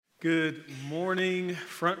Good morning,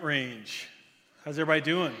 Front Range. How's everybody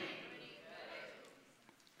doing?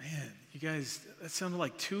 Man, you guys, that sounded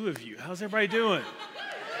like two of you. How's everybody doing?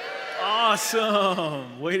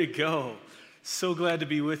 Awesome. Way to go. So glad to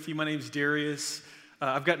be with you. My name's Darius.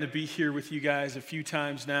 I've gotten to be here with you guys a few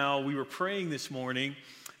times now. We were praying this morning,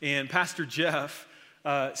 and Pastor Jeff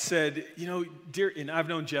said, and I've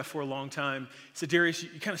known Jeff for a long time. He said, Darius,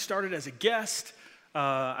 you kind of started as a guest.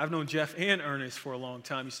 I've known Jeff and Ernest for a long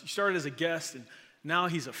time. He started as a guest, and now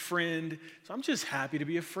he's a friend. So I'm just happy to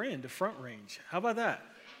be a friend to Front Range. How about that?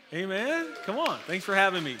 Amen? Come on. Thanks for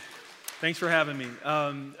having me.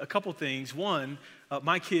 A couple things. One,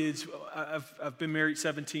 my kids, I've been married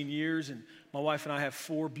 17 years, and my wife and I have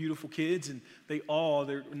 4 beautiful kids, and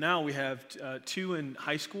now we have 2 in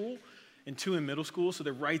high school and 2 in middle school, so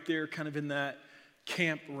they're right there kind of in that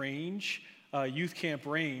camp range. Youth camp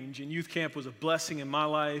range, and youth camp was a blessing in my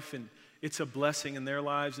life, and it's a blessing in their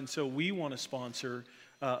lives, and so we want to sponsor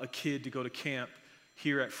a kid to go to camp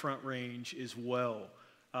here at Front Range as well.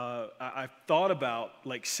 I've thought about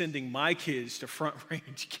sending my kids to Front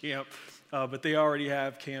Range camp, but they already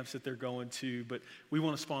have camps that they're going to, but we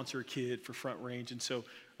want to sponsor a kid for Front Range, and so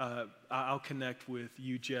I'll connect with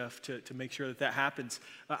you, Jeff, to make sure that happens.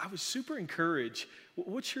 I was super encouraged.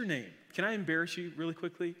 What's your name? Can I embarrass you really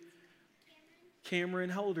quickly? Cameron,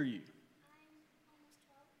 how old are you?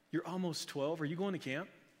 You're almost 12. Are you going to camp?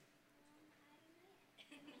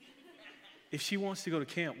 If she wants to go to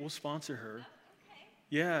camp, we'll sponsor her.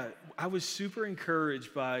 Yeah, I was super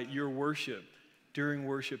encouraged by your worship during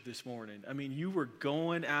worship this morning. I mean, you were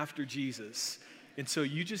going after Jesus, and so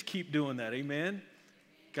you just keep doing that. Amen?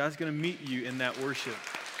 God's going to meet you in that worship.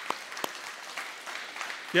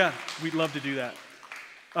 Yeah, we'd love to do that.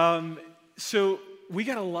 So we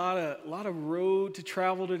got a lot of road to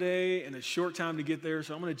travel today and a short time to get there,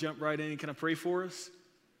 so I'm going to jump right in. Can I pray for us?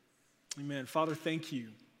 Amen. Father, thank you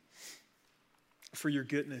for your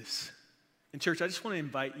goodness. And church, I just want to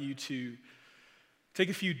invite you to take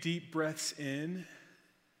a few deep breaths in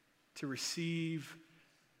to receive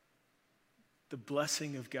the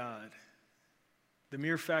blessing of God. The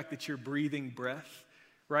mere fact that you're breathing breath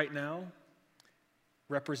right now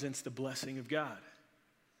represents the blessing of God.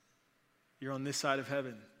 You're on this side of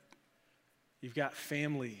heaven. You've got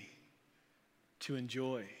family to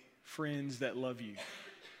enjoy, friends that love you,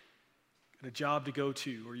 got a job to go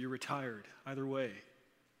to, or you're retired. Either way.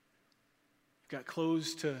 You've got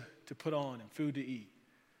clothes to put on and food to eat.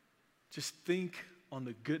 Just think on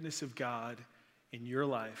the goodness of God in your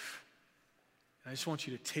life. And I just want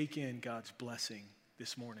you to take in God's blessing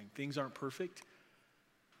this morning. Things aren't perfect,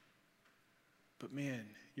 but man,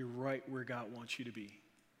 you're right where God wants you to be.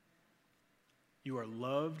 You are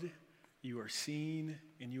loved, you are seen,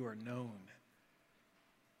 and you are known.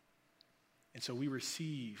 And so we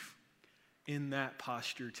receive in that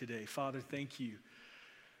posture today. Father, thank you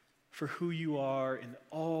for who you are and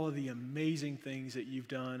all the amazing things that you've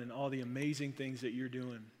done and all the amazing things that you're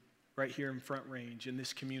doing right here in Front Range, in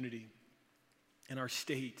this community, in our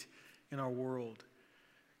state, in our world.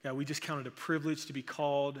 God, we just count it a privilege to be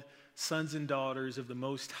called sons and daughters of the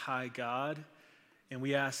Most High God. And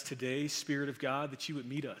we ask today, Spirit of God, that you would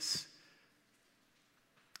meet us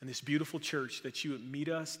in this beautiful church, that you would meet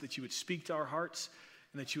us, that you would speak to our hearts,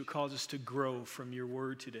 and that you would cause us to grow from your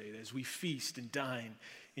word today as we feast and dine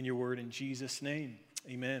in your word in Jesus' name.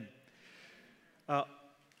 Amen.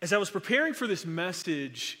 As I was preparing for this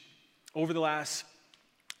message over the last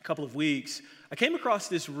couple of weeks, I came across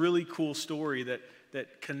this really cool story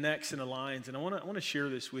that connects and aligns, and I want to share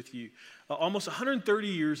this with you. Almost 130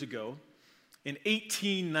 years ago, in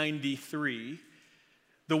 1893,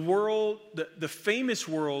 the famous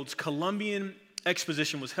world's Columbian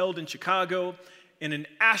Exposition was held in Chicago, and an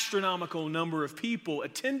astronomical number of people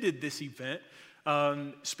attended this event.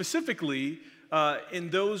 Specifically,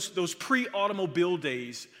 in those pre-automobile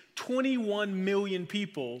days, 21 million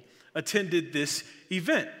people attended this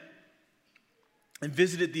event and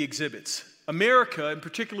visited the exhibits. America, and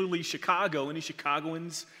particularly Chicago, any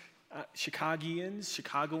Chicagoans?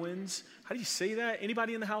 Chicagoans, how do you say that?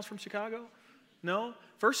 Anybody in the house from Chicago? No?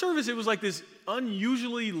 First service, it was like this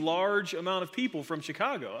unusually large amount of people from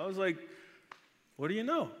Chicago. I was like, what do you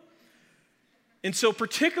know? And so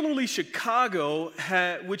particularly Chicago,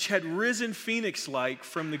 which had risen phoenix-like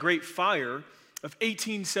from the Great Fire of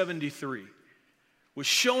 1873, was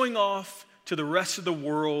showing off to the rest of the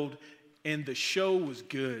world, and the show was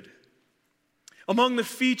good. Among the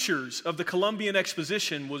features of the Columbian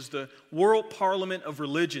Exposition was the World Parliament of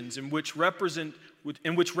Religions, in which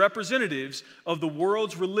representatives of the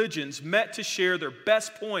world's religions met to share their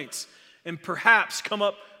best points and perhaps come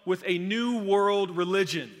up with a new world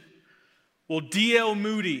religion. Well, D.L.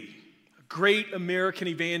 Moody, a great American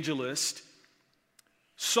evangelist,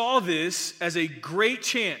 saw this as a great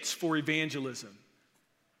chance for evangelism.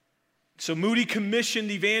 So Moody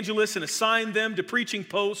commissioned evangelists and assigned them to preaching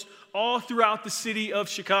posts all throughout the city of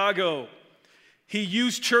Chicago. He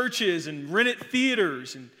used churches and rented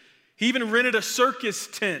theaters, and he even rented a circus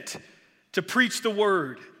tent to preach the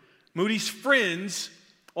word. Moody's friends,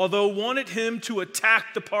 although wanted him to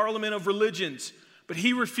attack the Parliament of Religions, but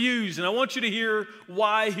he refused, and I want you to hear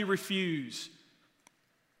why he refused.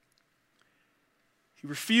 He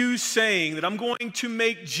refused, saying that I'm going to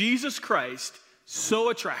make Jesus Christ so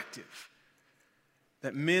attractive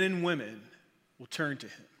that men and women will turn to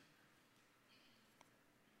him.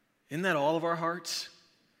 Isn't that all of our hearts?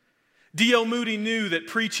 D.L. Moody knew that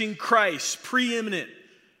preaching Christ, preeminent,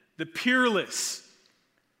 the peerless,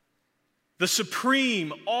 the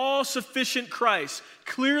supreme, all-sufficient Christ,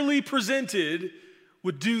 clearly presented,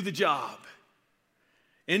 would do the job.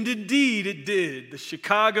 And indeed it did. The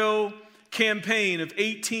Chicago campaign of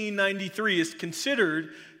 1893 is considered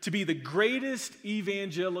to be the greatest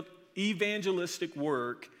evangelistic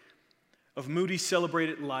work of Moody's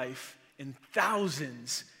celebrated life, and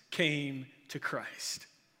thousands came to Christ.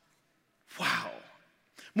 Wow.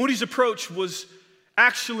 Moody's approach was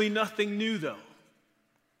actually nothing new, though,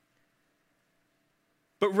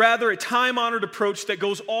 but rather a time-honored approach that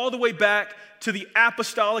goes all the way back to the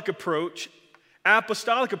apostolic approach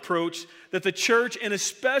that the church, and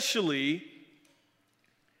especially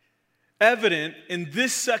evident in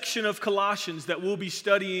this section of Colossians that we'll be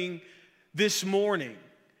studying this morning.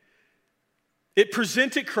 It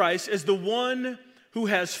presented Christ as the one who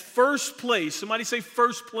has first place. Somebody say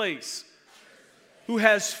first place. Who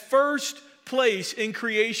has first place in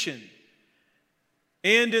creation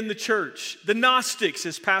and in the church. The Gnostics,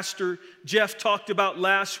 as Pastor Jeff talked about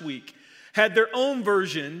last week, had their own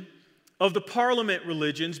version of the Parliament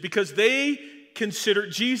religions because they considered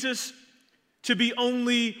Jesus to be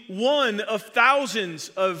only one of thousands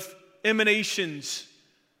of emanations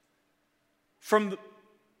from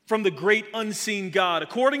the great unseen God.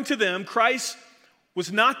 According to them, Christ was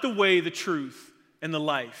not the way, the truth, and the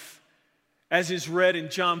life, as is read in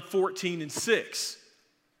John 14:6,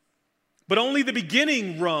 but only the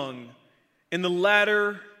beginning rung and the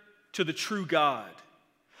ladder to the true God.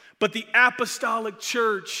 But the apostolic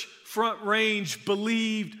church, Front Range,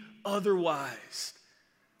 believed otherwise.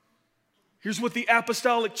 Here's what the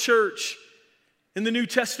apostolic church in the New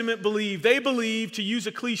Testament believed. They believed, to use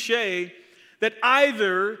a cliche, that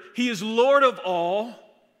either he is Lord of all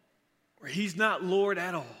or he's not Lord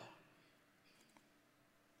at all.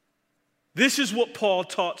 This is what Paul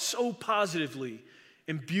taught so positively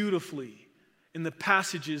and beautifully in the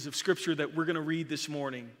passages of Scripture that we're going to read this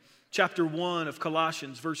morning. Chapter 1 of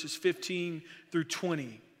Colossians, verses 15 through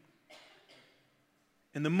 20.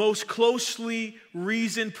 And the most closely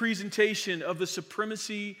reasoned presentation of the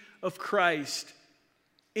supremacy of Christ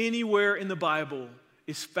anywhere in the Bible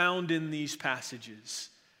is found in these passages.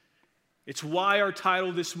 It's why our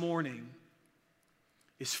title this morning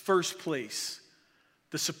is First Place,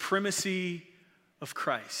 the supremacy of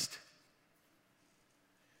Christ.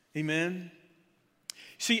 Amen?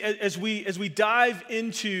 See, as we dive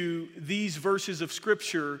into these verses of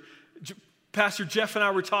Scripture, Pastor Jeff and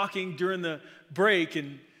I were talking during the break,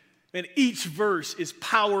 and each verse is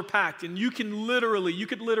power-packed, and you could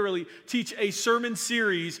literally teach a sermon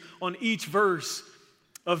series on each verse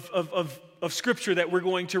of Scripture that we're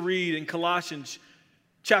going to read in Colossians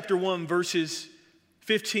chapter 1, verses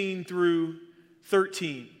 15 through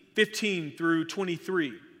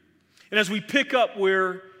 23. And as we pick up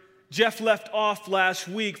where Jeff left off last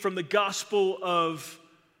week from the Gospel of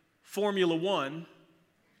Formula One,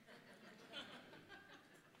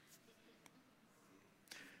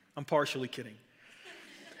 I'm partially kidding.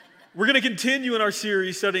 We're going to continue in our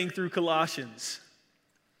series studying through Colossians.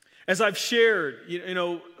 As I've shared,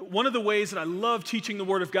 one of the ways that I love teaching the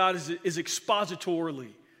Word of God is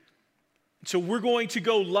expositorily. So we're going to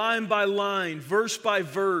go line by line, verse by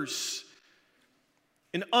verse,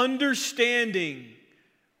 and understanding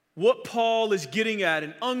what Paul is getting at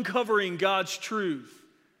and uncovering God's truth.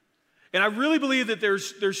 And I really believe that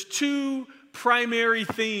there's two primary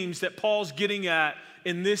themes that Paul's getting at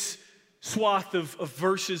in this swath of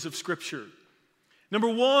verses of Scripture. Number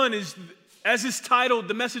one is, as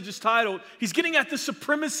the message is titled, he's getting at the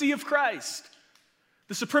supremacy of Christ.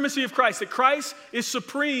 The supremacy of Christ, that Christ is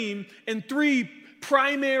supreme in three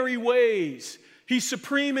primary ways. He's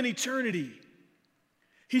supreme in eternity.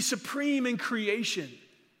 He's supreme in creation.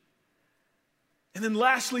 And then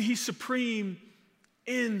lastly, he's supreme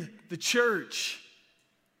in the church.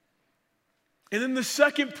 And then the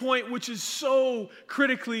second point, which is so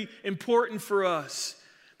critically important for us,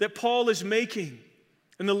 that Paul is making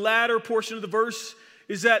in the latter portion of the verse,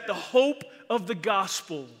 is that the hope of the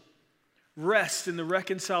gospel rests in the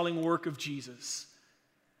reconciling work of Jesus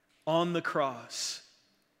on the cross.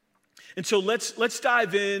 And so let's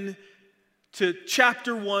dive in to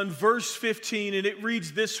chapter 1, verse 15, and it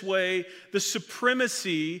reads this way: the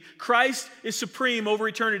supremacy, Christ is supreme over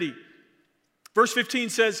eternity. Verse 15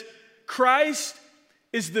 says, Christ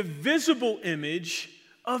is the visible image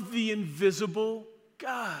of the invisible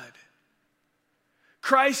God.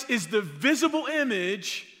 Christ is the visible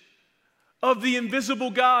image of the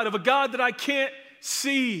invisible God, of a God that I can't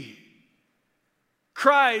see.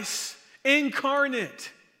 Christ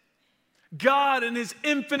incarnate, God in his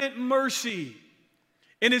infinite mercy,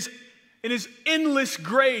 in his endless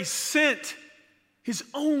grace, sent his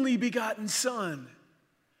only begotten Son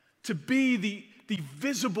to be the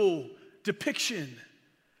visible depiction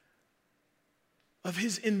of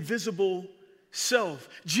his invisible self.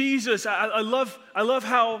 Jesus, I love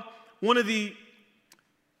how one of the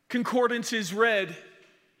concordances read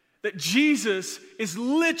that Jesus is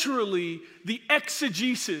literally the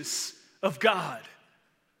exegesis of God.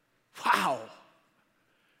 Wow.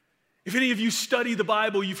 If any of you study the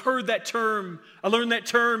Bible, you've heard that term. I learned that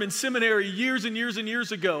term in seminary years and years and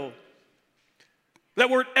years ago. That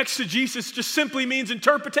word exegesis just simply means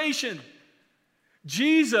interpretation.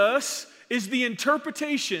 Jesus is the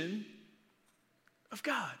interpretation of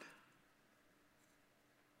God.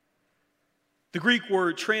 The Greek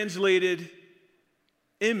word translated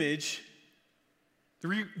image,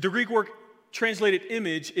 the Greek word translated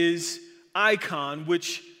image is icon,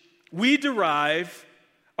 which we derive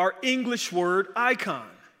our English word icon.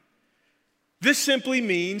 This simply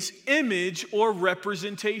means image or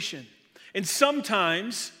representation. And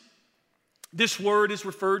sometimes this word is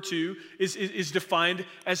referred to, is defined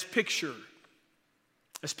as picture.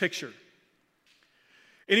 As picture.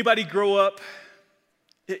 Anybody grow up,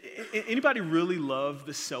 anybody really love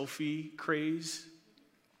the selfie craze?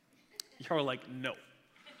 Y'all are like, no.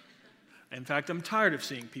 In fact, I'm tired of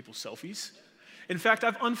seeing people's selfies. In fact,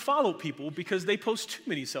 I've unfollowed people because they post too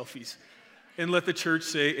many selfies. And let the church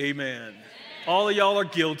say amen. All of y'all are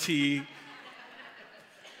guilty.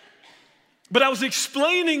 But I was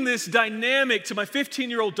explaining this dynamic to my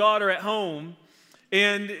 15-year-old daughter at home.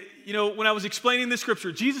 And, when I was explaining this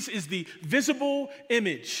scripture, Jesus is the visible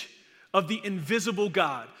image of the invisible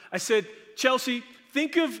God. I said, Chelsea,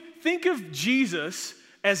 think of Jesus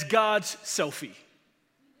as God's selfie.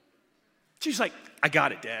 She's like, I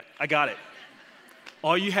got it, Dad. I got it.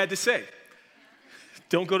 All you had to say.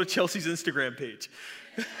 Don't go to Chelsea's Instagram page.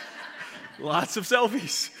 Lots of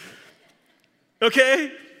selfies.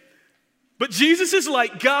 Okay? But Jesus is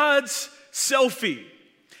like God's selfie.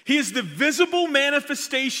 He is the visible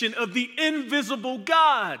manifestation of the invisible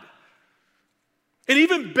God. And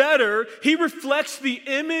even better, he reflects the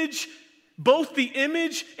image, both the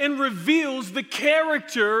image and reveals the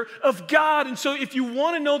character of God. And so if you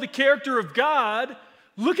want to know the character of God,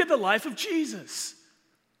 look at the life of Jesus.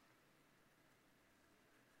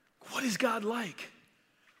 What is God like?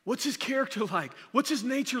 What's his character like? What's his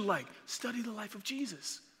nature like? Study the life of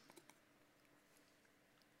Jesus.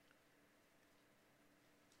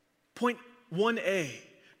 Point 1A,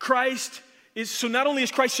 Christ is, so not only is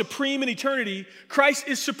Christ supreme in eternity, Christ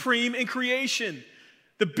is supreme in creation.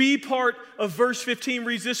 The B part of verse 15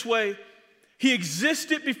 reads this way: he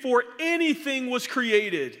existed before anything was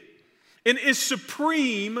created and is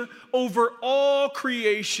supreme over all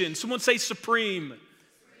creation. Someone say supreme.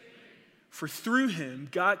 For through him,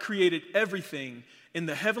 God created everything in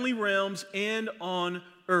the heavenly realms and on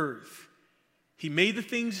earth. He made the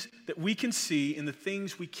things that we can see and the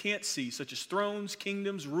things we can't see, such as thrones,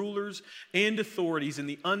 kingdoms, rulers, and authorities in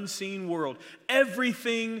the unseen world.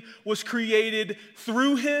 Everything was created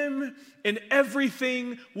through him, and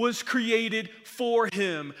everything was created for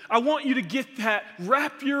him. I want you to get that.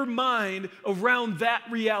 Wrap your mind around that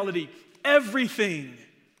reality. Everything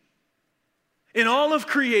in all of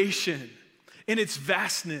creation, in its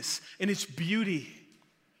vastness, in its beauty,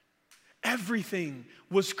 everything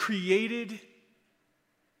was created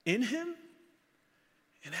in him,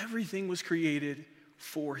 and everything was created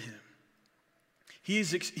for him. He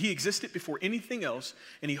existed before anything else,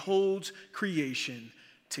 and he holds creation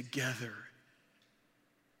together.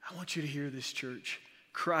 I want you to hear this, church.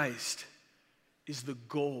 Christ is the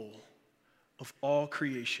goal of all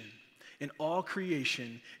creation, and all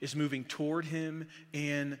creation is moving toward him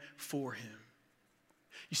and for him.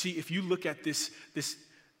 You see, if you look at this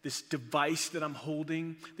device that I'm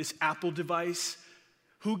holding, this Apple device,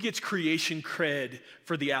 who gets creation cred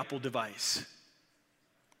for the Apple device?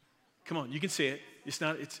 Come on, you can say it. It's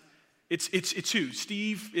who?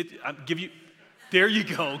 Steve, I'll give you, there you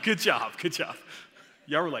go. Good job.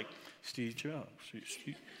 Y'all were like, Steve Jobs.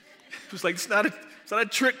 Steve. It was like, it's not a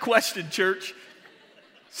trick question, church.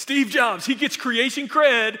 Steve Jobs, he gets creation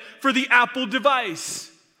cred for the Apple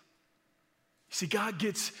device. See,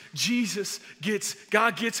 Jesus gets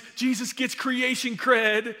creation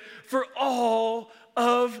cred for all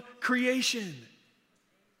of creation.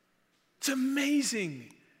 It's amazing.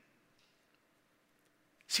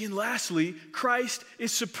 See, and lastly, Christ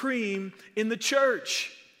is supreme in the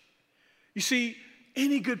church. You see,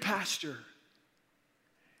 any good pastor,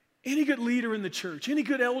 any good leader in the church, any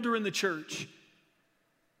good elder in the church,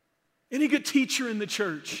 any good teacher in the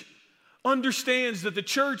church understands that the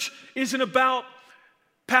church isn't about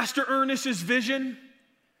Pastor Ernest's vision.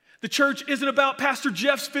 The church isn't about Pastor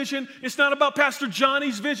Jeff's vision. It's not about Pastor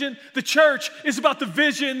Johnny's vision. The church is about the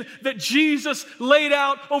vision that Jesus laid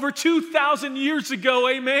out over 2,000 years ago.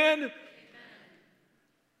 Amen?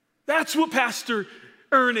 That's what Pastor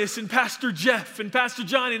Ernest and Pastor Jeff and Pastor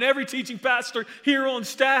Johnny and every teaching pastor here on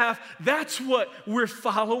staff, that's what we're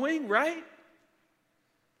following, right?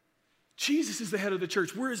 Jesus is the head of the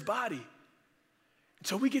church. We're his body. And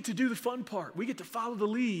so we get to do the fun part. We get to follow the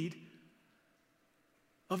lead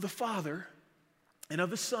of the Father and of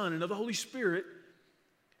the Son and of the Holy Spirit.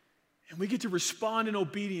 And we get to respond in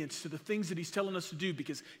obedience to the things that he's telling us to do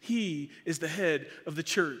because he is the head of the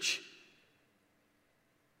church.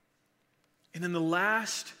 And then I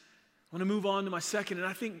want to move on to my second, and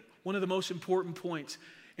I think one of the most important points.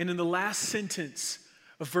 And in the last sentence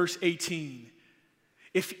of verse 18,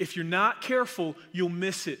 if you're not careful, you'll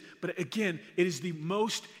miss it. But again, it is the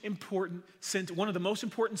most important sentence, one of the most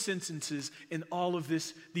important sentences in all of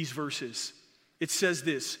these verses. It says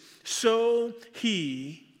this: so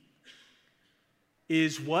he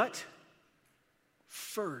is what?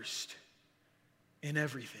 First in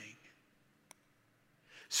everything.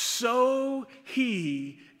 So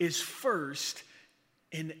he is first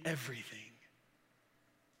in everything.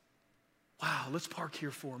 Wow, let's park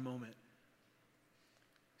here for a moment.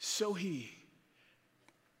 So he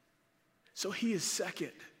is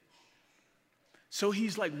second. So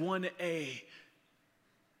he's like 1A.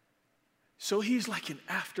 So he's like an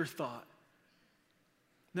afterthought.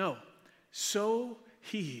 No, so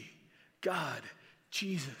he, God,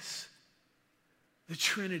 Jesus, the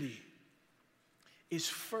Trinity, is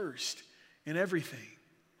first in everything.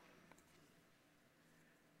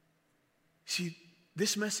 See,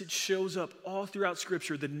 this message shows up all throughout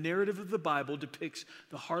Scripture. The narrative of the Bible depicts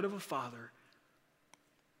the heart of a father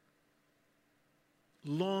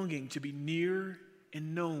longing to be near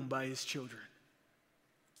and known by his children.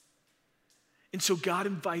 And so God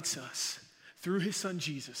invites us through his son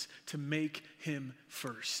Jesus to make him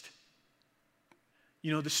first.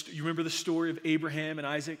 You know, you remember the story of Abraham and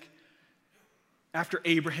Isaac? After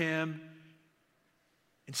Abraham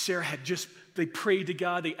and Sarah they prayed to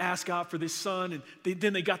God, they asked God for this son, and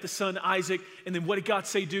then they got the son Isaac, and then what did God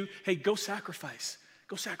say do? Hey, go sacrifice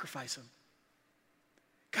him.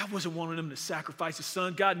 God wasn't wanting them to sacrifice his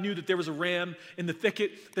son. God knew that there was a ram in the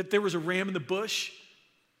thicket, that there was a ram in the bush.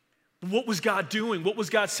 What was God doing? What was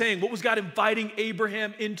God saying? What was God inviting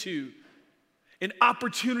Abraham into? An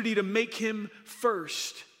opportunity to make him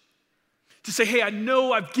first. To say, hey, I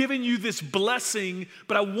know I've given you this blessing,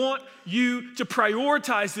 but I want you to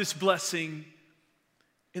prioritize this blessing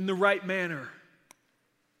in the right manner.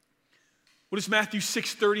 What does Matthew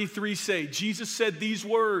 6:33 say? Jesus said these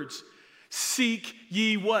words: seek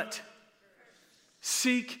ye what?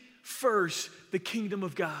 Seek first the kingdom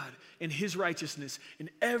of God and his righteousness, and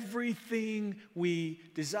everything we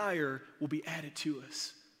desire will be added to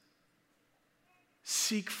us.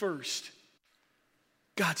 Seek first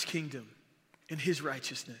God's kingdom and his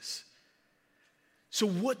righteousness. So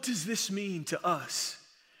what does this mean to us?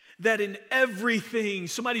 That in everything,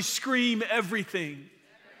 somebody scream everything.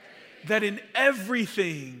 That in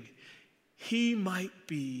everything, he might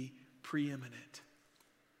be preeminent.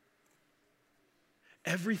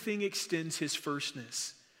 Everything extends his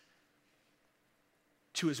firstness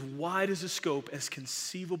to as wide as a scope as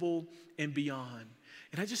conceivable and beyond.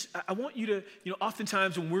 And I want you to,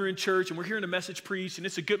 oftentimes when we're in church and we're hearing a message preached, and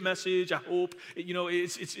it's a good message, I hope,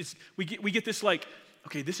 we get this like,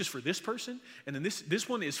 okay, this is for this person, and then this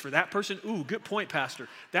one is for that person. Ooh, good point, Pastor.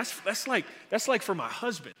 That's like for my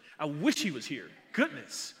husband. I wish he was here.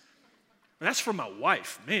 Goodness. And that's for my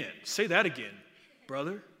wife. Man, say that again,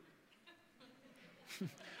 brother.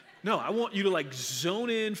 No, I want you to like zone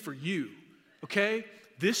in for you, okay?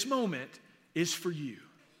 This moment is for you.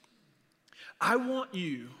 I want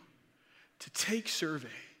you to take survey.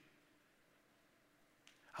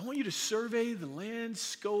 I want you to survey the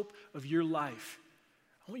landscape of your life.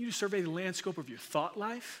 I want you to survey the landscape of your thought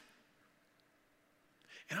life.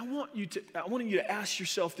 And I want you to ask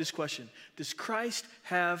yourself this question. Does Christ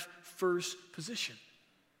have first position?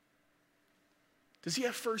 Does he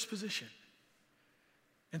have first position?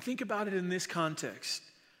 And think about it in this context.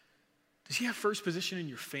 Does he have first position in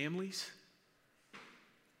your families?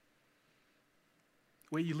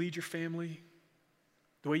 The way you lead your family?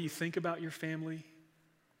 The way you think about your family?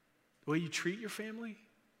 The way you treat your family?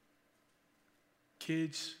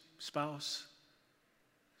 Kids, spouse,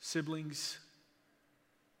 siblings?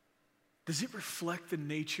 Does it reflect the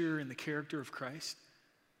nature and the character of Christ?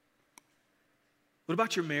 What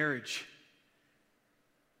about your marriage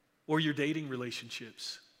or your dating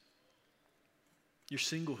relationships? Your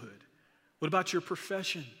singlehood? What about your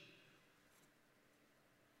profession?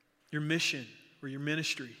 Your mission or your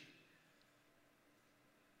ministry?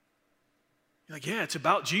 You're like, yeah, it's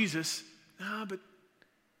about Jesus. No, but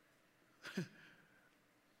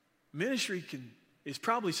ministry is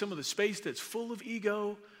probably some of the space that's full of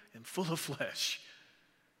ego and full of flesh.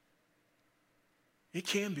 It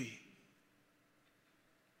can be.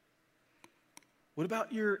 What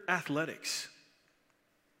about your athletics?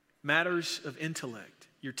 Matters of intellect,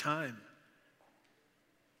 your time,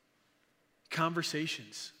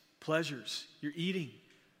 conversations, pleasures, your eating.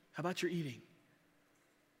 How about your eating?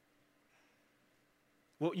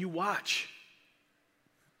 What you watch,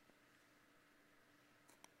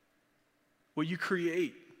 what you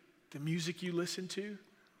create, the music you listen to.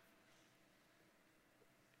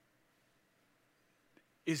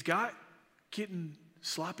 Is God getting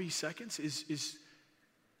sloppy seconds? Is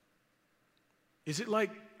it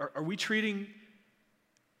like, are we treating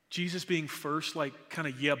Jesus being first like kind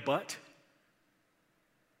of yeah, but?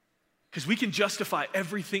 Because we can justify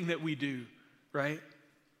everything that we do, right?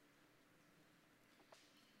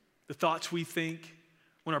 The thoughts we think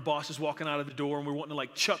when our boss is walking out of the door and we're wanting to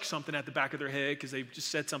like chuck something at the back of their head because they've just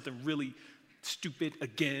said something really stupid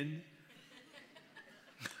again.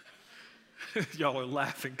 Y'all are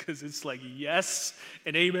laughing because it's like yes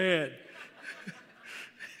and amen.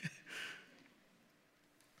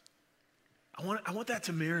 I want that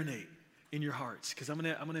to marinate in your hearts because I'm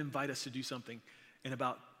gonna invite us to do something in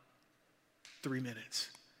about 3 minutes.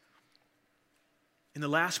 And the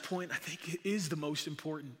last point I think is the most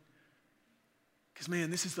important because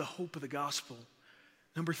man, this is the hope of the gospel.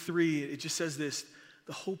 Number 3, it just says this: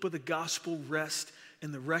 the hope of the gospel rests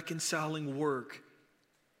in the reconciling work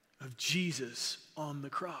of Jesus on the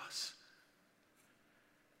cross.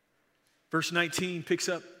 Verse 19 picks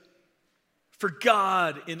up, for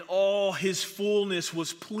God in all his fullness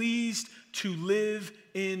was pleased to live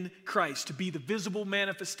in Christ, to be the visible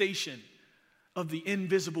manifestation of the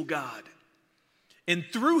invisible God. And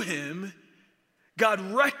through him, God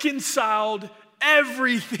reconciled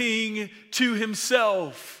everything to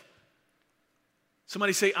himself.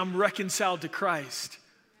 Somebody say, I'm reconciled to Christ.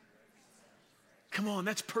 Come on,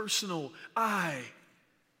 that's personal. I,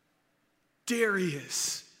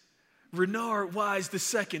 Darius, Renard Wise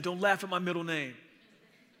II, don't laugh at my middle name,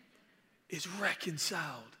 is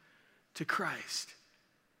reconciled to Christ.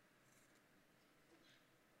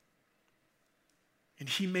 And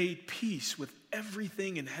he made peace with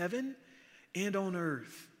everything in heaven and on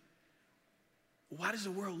earth. Why does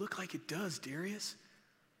the world look like it does, Darius?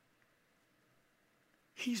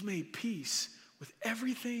 He's made peace with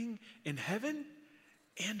everything in heaven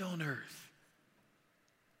and on earth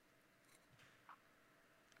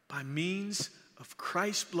by means of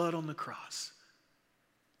Christ's blood on the cross.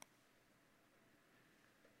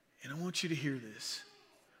 And I want you to hear this.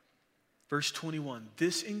 Verse 21,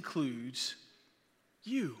 this includes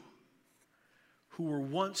you who were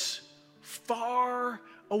once far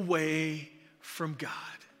away from God.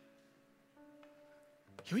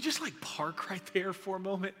 Can we just like park right there for a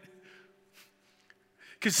moment?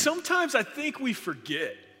 Because sometimes I think we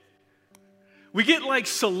forget. We get like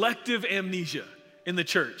selective amnesia in the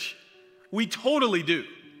church. We totally do.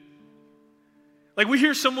 Like we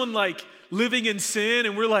hear someone like living in sin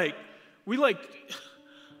and we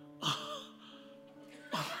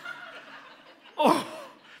oh,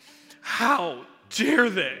 how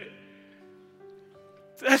dare they?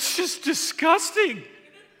 That's just disgusting.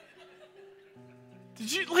 Do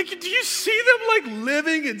you see them like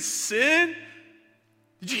living in sin?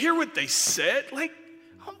 Did you hear what they said? Like,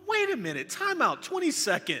 oh, wait a minute, time out,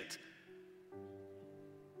 20-second.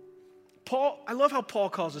 Paul, I love how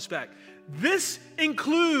Paul calls us back. This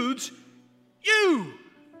includes you.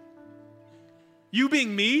 You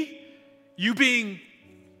being me, you being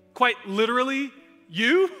quite literally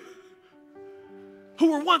you,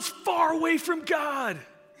 who were once far away from God.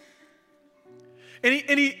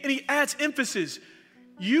 And he adds emphasis.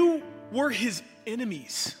 You were his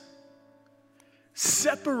enemies,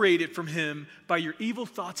 separated from him by your evil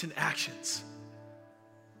thoughts and actions.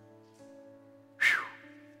 Whew.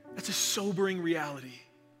 That's a sobering reality.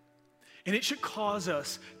 And it should cause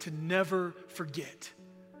us to never forget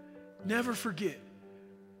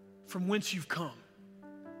from whence you've come.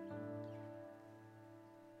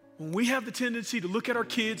 When we have the tendency to look at our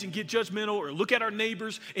kids and get judgmental, or look at our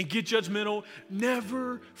neighbors and get judgmental,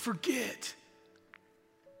 never forget.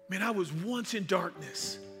 Man, I was once in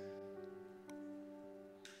darkness.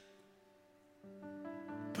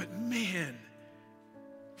 But man,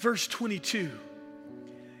 verse 22,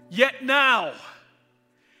 yet now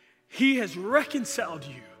he has reconciled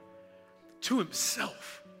you to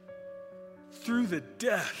himself through the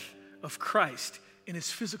death of Christ in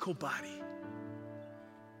his physical body.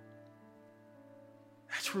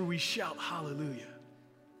 That's where we shout hallelujah.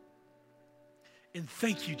 And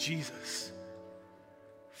thank you, Jesus,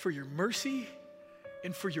 for your mercy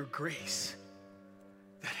and for your grace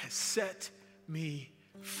that has set me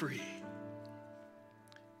free.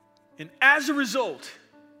 And as a result,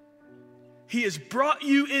 he has brought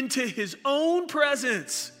you into his own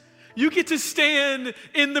presence. You get to stand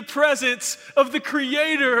in the presence of the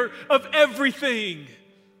creator of everything.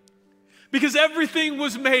 Because everything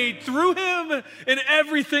was made through him and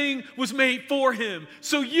everything was made for him.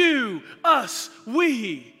 So you, us,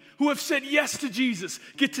 we who have said yes to Jesus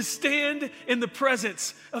get to stand in the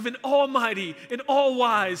presence of an almighty and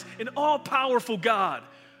all-wise and all-powerful God.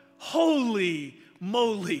 Holy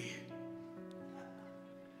moly.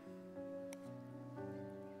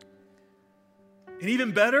 And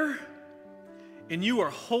even better, and you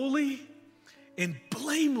are holy and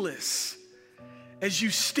blameless as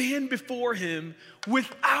you stand before him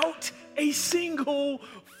without a single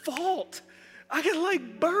fault. I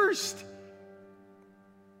could burst.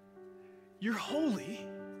 You're holy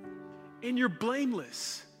and you're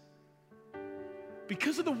blameless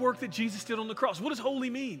because of the work that Jesus did on the cross. What does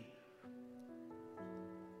holy mean?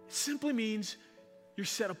 It simply means you're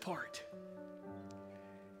set apart.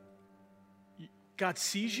 God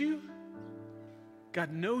sees you.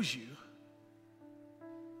 God knows you.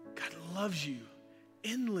 God loves you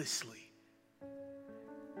endlessly.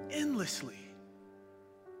 Endlessly.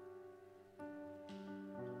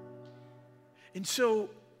 And so,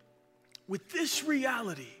 with this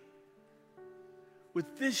reality,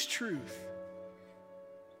 with this truth,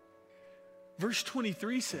 verse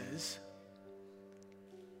 23 says,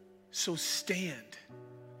 so stand.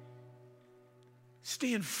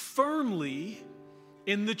 Stand firmly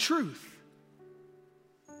in the truth.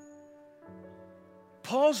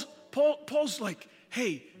 Paul's like,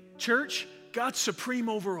 hey, church, God's supreme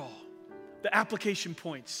over all. The application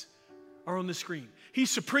points are on the screen. He's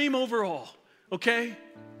supreme over all, okay?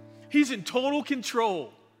 He's in total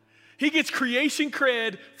control. He gets creation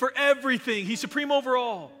cred for everything. He's supreme over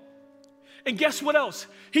all. And guess what else?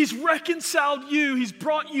 He's reconciled you. He's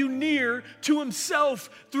brought you near to himself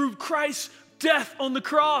through Christ's death on the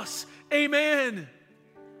cross. Amen.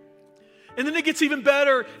 And then it gets even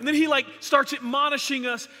better. And then he starts admonishing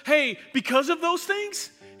us. Hey, because of those things,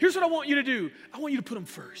 here's what I want you to do. I want you to put them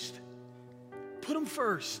first. Put them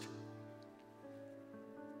first.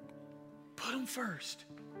 Put them first.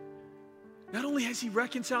 Not only has he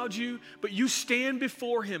reconciled you, but you stand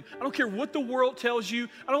before him. I don't care what the world tells you.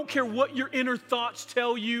 I don't care what your inner thoughts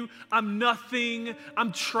tell you. I'm nothing.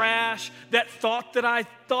 I'm trash. That thought that I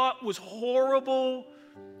thought was horrible.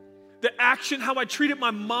 The action, how I treated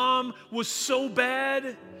my mom was so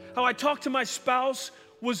bad. How I talked to my spouse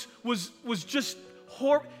was just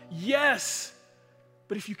horrible. Yes.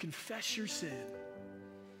 But if you confess your sin,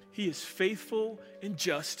 he is faithful and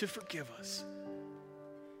just to forgive us.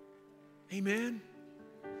 Amen.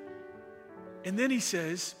 And then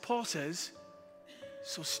Paul says,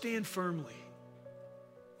 so stand firmly.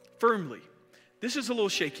 Firmly. This is a little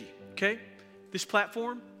shaky, okay? This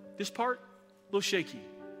platform, this part, a little shaky.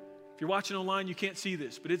 If you're watching online, you can't see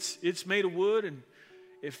this, but it's made of wood, and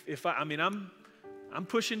I'm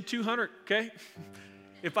pushing 200, okay?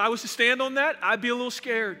 If I was to stand on that, I'd be a little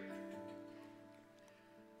scared.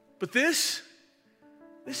 But this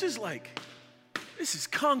is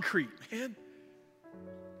concrete, man.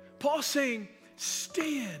 Paul's saying,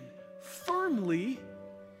 stand firmly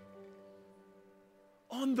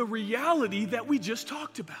on the reality that we just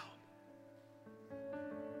talked about.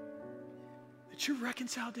 That you're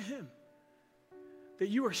reconciled to him. That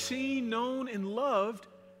you are seen, known, and loved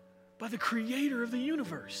by the creator of the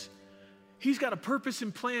universe. He's got a purpose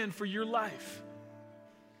and plan for your life.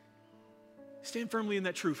 Stand firmly in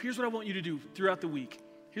that truth. Here's what I want you to do throughout the week.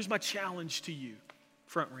 Here's my challenge to you.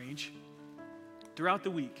 Front Range, throughout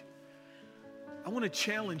the week, I want to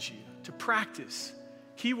challenge you to practice.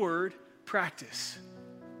 Keyword, practice.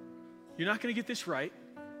 You're not going to get this right.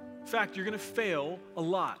 In fact, you're going to fail a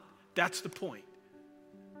lot. That's the point.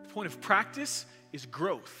 The point of practice is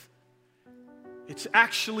growth. It's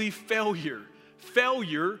actually failure.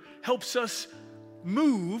 Failure helps us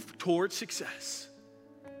move towards success.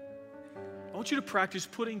 I want you to practice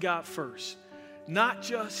putting God first. Not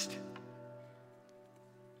just,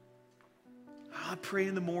 I pray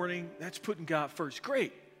in the morning, that's putting God first.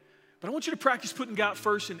 Great. But I want you to practice putting God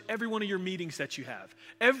first in every one of your meetings that you have.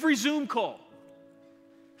 Every Zoom call.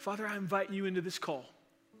 Father, I invite you into this call.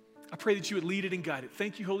 I pray that you would lead it and guide it.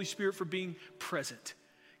 Thank you, Holy Spirit, for being present.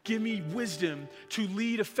 Give me wisdom to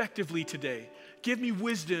lead effectively today. Give me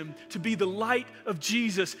wisdom to be the light of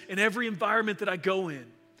Jesus in every environment that I go in.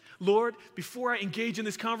 Lord, before I engage in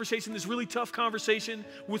this conversation, this really tough conversation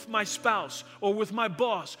with my spouse or with my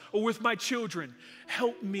boss or with my children,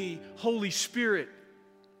 help me, Holy Spirit.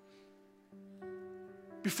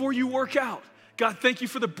 Before you work out, God, thank you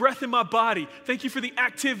for the breath in my body. Thank you for the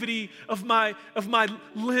activity of my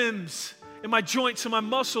limbs and my joints and my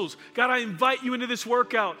muscles. God, I invite you into this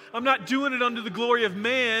workout. I'm not doing it under the glory of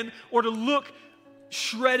man or to look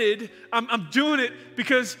shredded. I'm doing it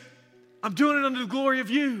because I'm doing it under the glory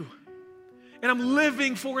of you. And I'm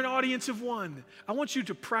living for an audience of one. I want you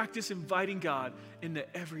to practice inviting God into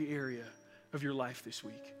every area of your life this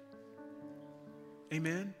week.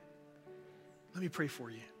 Amen? Let me pray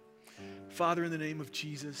for you. Father, in the name of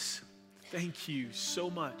Jesus, thank you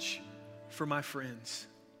so much for my friends.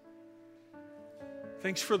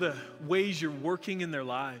 Thanks for the ways you're working in their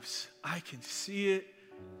lives. I can see it.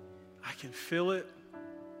 I can feel it.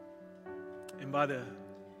 And by the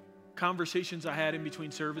conversations I had in between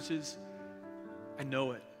services, I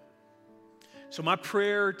know it. So my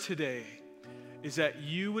prayer today is that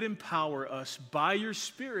you would empower us by your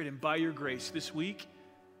Spirit and by your grace this week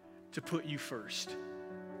to put you first.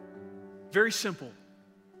 Very simple.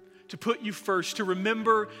 To put you first, to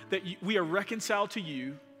remember that we are reconciled to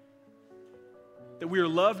you, that we are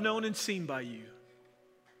loved, known, and seen by you,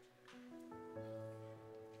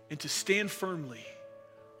 and to stand firmly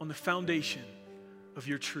on the foundation of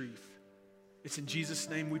your truth. It's in Jesus'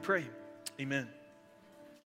 name we pray. Amen.